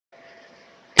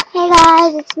Hey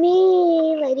guys, it's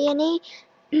me, Lady Annie,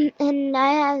 and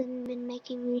I haven't been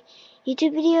making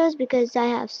YouTube videos because I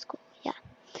have school, yeah.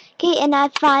 Okay, and I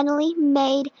finally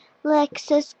made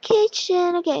Lexas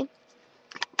kitchen. Okay,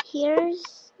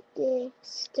 here's the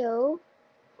stove,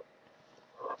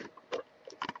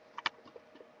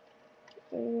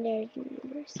 and there's the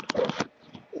numbers.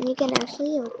 And you can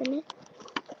actually open it,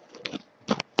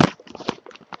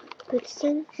 put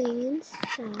something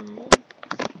inside.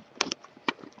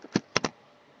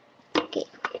 Okay,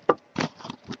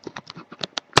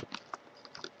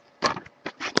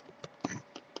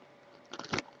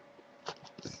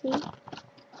 see,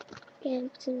 can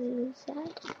put something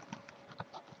inside.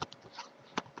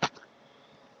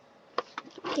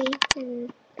 Okay,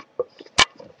 and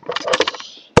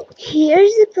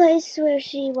here's the place where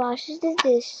she washes the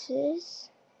dishes.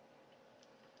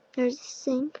 There's the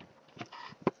sink.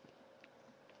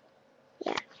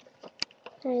 Yeah,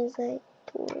 there's like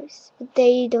doors, but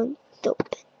they don't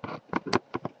open.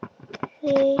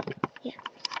 Okay, yeah.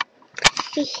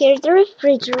 Okay, here's the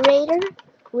refrigerator,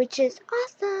 which is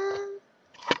awesome.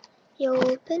 You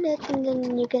open it and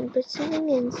then you can put something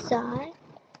inside.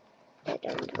 I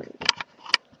don't know.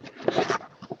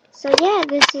 So yeah,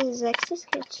 this is Lexa's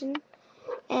kitchen.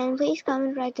 And please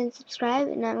comment, rate, and subscribe.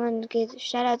 And I want to give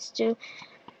shout outs to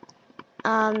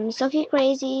Sophie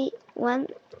Crazy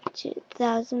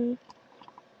 2000,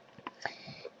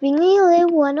 Bingley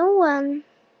 101,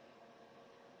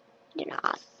 you're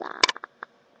awesome.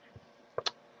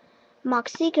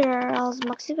 Moxie Girls,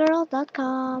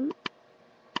 moxiegirl.com,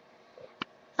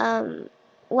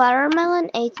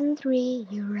 Watermelon 8 and 3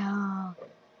 euro.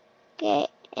 Okay,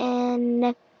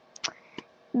 and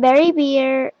Berry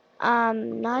Beer,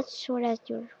 not sure that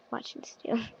you're watching this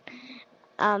video.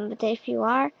 But if you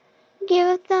are, give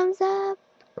a thumbs up.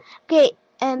 Okay,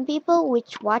 and people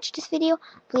which watch this video,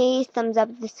 please thumbs up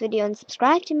this video and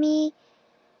subscribe to me.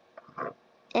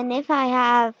 And if I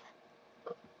have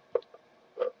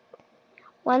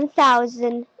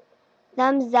 1,000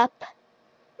 thumbs up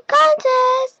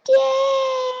contest,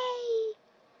 yay!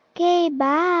 Okay,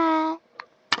 bye.